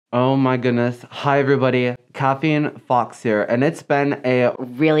Oh my goodness. Hi everybody, Caffeine Fox here, and it's been a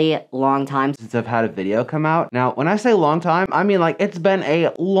really long time since I've had a video come out. Now, when I say long time, I mean like it's been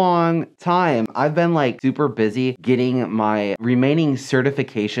a long time. I've been like super busy getting my remaining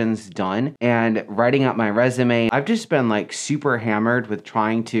certifications done and writing up my resume. I've just been like super hammered with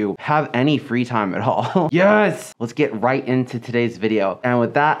trying to have any free time at all. Yes! Let's get right into today's video. And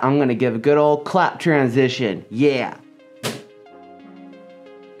with that, I'm gonna give a good old clap transition. Yeah!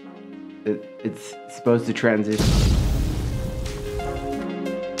 It's supposed to transition.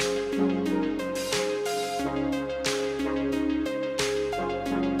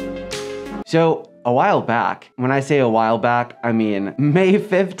 So a while back, when I say a while back, I mean May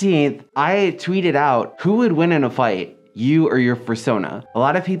 15th, I tweeted out who would win in a fight, you or your Fursona. A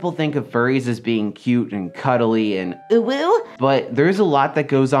lot of people think of furries as being cute and cuddly and ooh-woo, but there's a lot that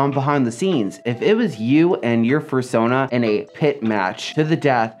goes on behind the scenes. If it was you and your Fursona in a pit match to the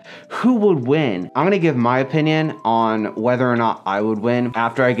death, who would win? I'm gonna give my opinion on whether or not I would win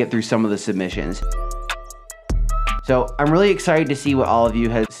after I get through some of the submissions. So I'm really excited to see what all of you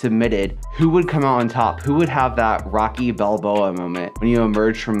have submitted. Who would come out on top? Who would have that Rocky Balboa moment when you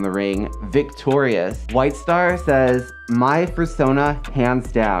emerge from the ring victorious? White Star says, my Fursona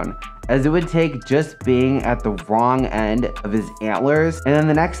hands down, as it would take just being at the wrong end of his antlers. And then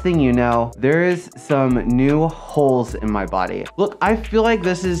the next thing you know, there's some new holes in my body. Look, I feel like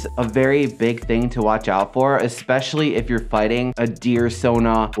this is a very big thing to watch out for, especially if you're fighting a deer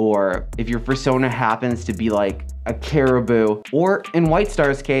sona, or if your Fursona happens to be like a caribou, or in White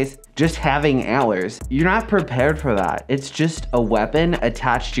Star's case, just having antlers. You're not prepared for that. It's just a weapon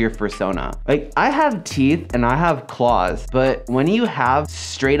attached to your Fursona. Like, I have teeth and I have claws, but when you have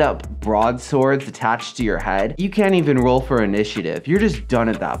straight up broadswords attached to your head, you can't even roll for initiative. You're just done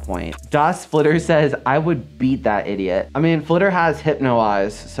at that point. Das Flitter says, I would beat that idiot. I mean, Flitter has Hypno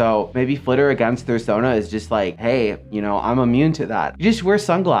Eyes, so maybe Flitter against their Sona is just like, hey, you know, I'm immune to that. You just wear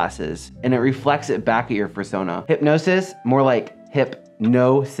sunglasses and it reflects it back at your Fursona. Hypnosis, more like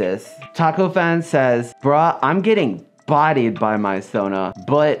hypnosis. Taco Fan says, bruh, I'm getting bodied by my Sona,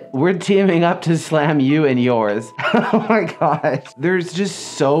 but we're teaming up to slam you and yours. Oh my gosh. There's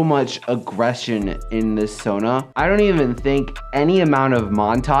just so much aggression in this Sona. I don't even think any amount of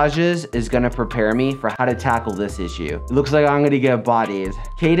montages is gonna prepare me for how to tackle this issue. It looks like I'm gonna get bodied.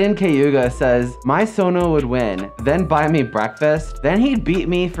 Kaden Kayuga says, my Sona would win, then buy me breakfast, then he'd beat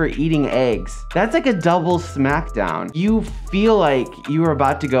me for eating eggs. That's like a double smackdown. You feel like you are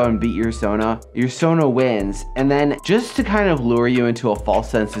about to go and beat your Sona wins, and then just to kind of lure you into a false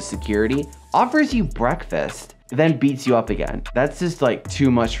sense of security, offers you breakfast, then beats you up again. That's just like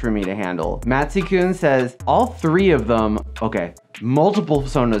too much for me to handle. Matsi-kun says, all three of them, okay, multiple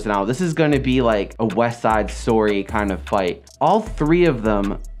Sonas now. This is gonna be like a West Side Story kind of fight. All three of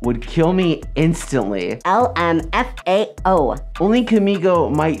them would kill me instantly. LMFAO. Only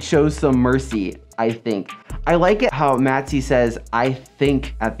Kamiko might show some mercy, I think. I like it how Matsi says, I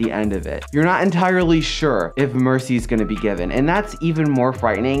think at the end of it. You're not entirely sure if mercy is gonna be given, and that's even more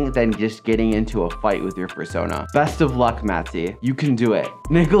frightening than just getting into a fight with your Fursona. Best of luck, Matsi. You can do it.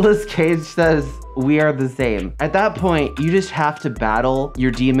 Nicolas Cage says, we are the same. At that point, you just have to battle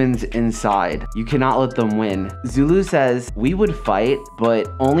your demons inside. You cannot let them win. Zulu says, we would fight, but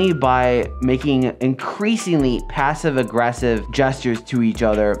only by making increasingly passive-aggressive gestures to each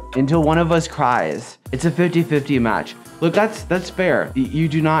other until one of us cries. It's a 50-50 match. Look, that's fair. You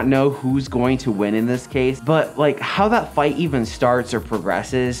do not know who's going to win in this case, but like how that fight even starts or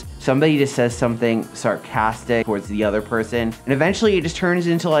progresses, somebody just says something sarcastic towards the other person, and eventually it just turns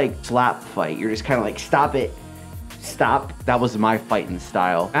into like slap fight. You're just kind of like, stop it. Stop. That was my fighting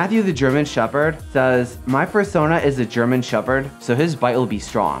style. Matthew the German Shepherd says, my Fursona is a German Shepherd, so his bite will be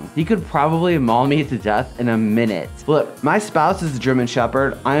strong. He could probably maul me to death in a minute. Look, my spouse is a German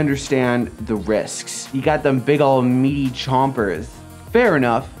Shepherd. I understand the risks. You got them big ol' meaty chompers. Fair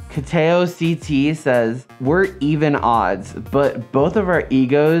enough. Kateo CT says, we're even odds, but both of our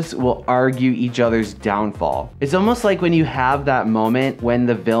egos will argue each other's downfall. It's almost like when you have that moment when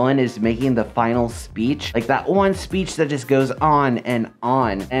the villain is making the final speech, like that one speech that just goes on.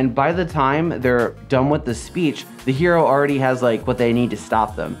 And by the time they're done with the speech, the hero already has like what they need to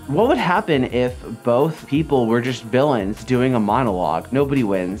stop them. What would happen if both people were just villains doing a monologue? Nobody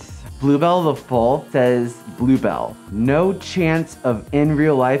wins. Bluebell the Full says, Bluebell, no chance of in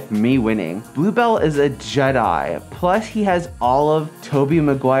real life me winning. Bluebell is a Jedi, plus he has all of Tobey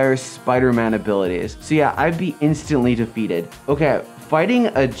Maguire's Spider-Man abilities. So yeah, I'd be instantly defeated. Okay, fighting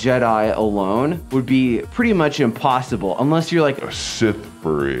a Jedi alone would be pretty much impossible unless you're like a Sith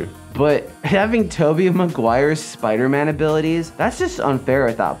furry. But having Tobey Maguire's Spider-Man abilities, that's just unfair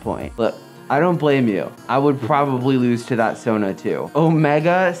at that point. Look, I don't blame you. I would probably lose to that Sona too.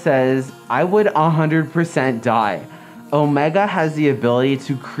 Omega says, I would 100% die. Omega has the ability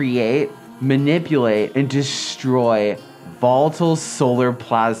to create, manipulate, and destroy volatile solar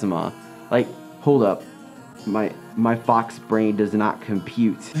plasma. Like, hold up. My fox brain does not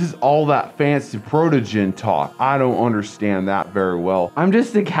compute. This is all that fancy protogen talk. I don't understand that very well. I'm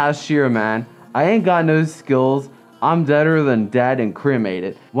just a cashier, man. I ain't got no skills. I'm deader than dead and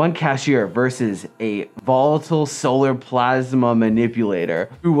cremated. One cashier versus a volatile solar plasma manipulator.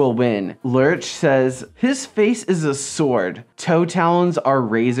 Who will win? Lurch says, his face is a sword. Toe talons are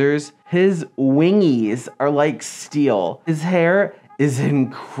razors. His wingies are like steel. His hair is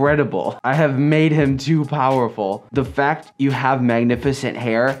incredible. I have made him too powerful. The fact you have magnificent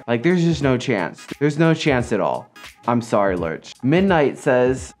hair, like there's just no chance. There's no chance at all. I'm sorry, Lurch. Midnight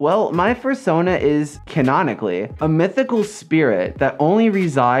says, well, my Fursona is canonically a mythical spirit that only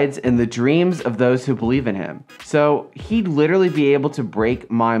resides in the dreams of those who believe in him. So he'd literally be able to break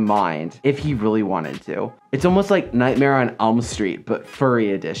my mind if he really wanted to. It's almost like Nightmare on Elm Street, but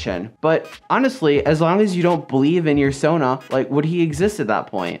furry edition. But honestly, as long as you don't believe in your Sona, like would he exist at that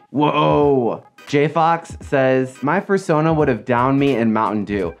point? Whoa. J Fox says, my Fursona would have downed me in Mountain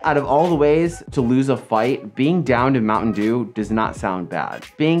Dew. Out of all the ways to lose a fight, being downed in Mountain Dew does not sound bad.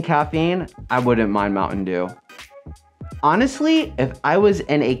 Being Caffeine, I wouldn't mind Mountain Dew. Honestly, if I was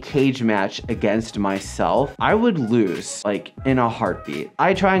in a cage match against myself, I would lose, like, in a heartbeat.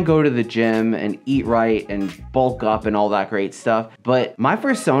 I try and go to the gym and eat right and bulk up and all that great stuff, but my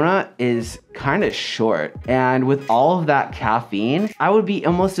Fursona is kind of short. And with all of that caffeine, I would be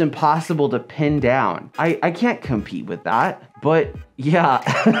almost impossible to pin down. I can't compete with that. But yeah,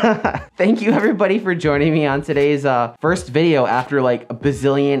 thank you everybody for joining me on today's first video after like a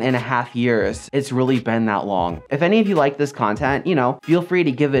bazillion and a half years. It's really been that long. If any of you like this content, you know, feel free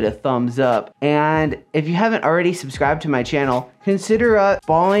to give it a thumbs up. And if you haven't already subscribed to my channel, consider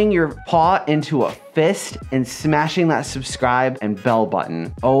balling your paw into a fist and smashing that subscribe and bell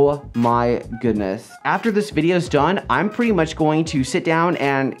button. Oh my goodness. After this video's done, I'm pretty much going to sit down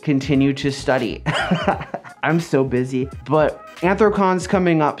and continue to study. I'm so busy, but Anthrocon's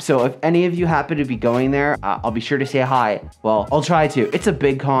coming up, so if any of you happen to be going there, I'll be sure to say hi. Well, I'll try to. It's a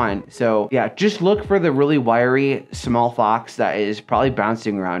big con, so yeah, just look for the really wiry small fox that is probably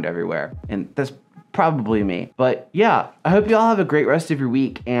bouncing around everywhere, and that's probably me. But yeah, I hope you all have a great rest of your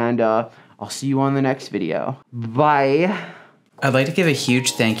week, and I'll see you on the next video. Bye. I'd like to give a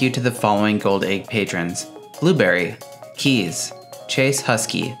huge thank you to the following Gold Egg patrons: Blueberry, Keys, Chase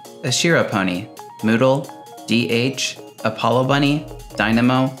Husky, Ashira Pony, Moodle, DH, Apollo Bunny,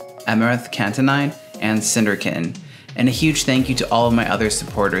 Dynamo, Emerith Cantonine, and Cinderkitten. And a huge thank you to all of my other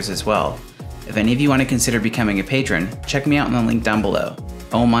supporters as well. If any of you want to consider becoming a patron, check me out in the link down below.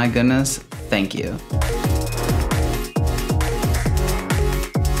 Oh my goodness, thank you.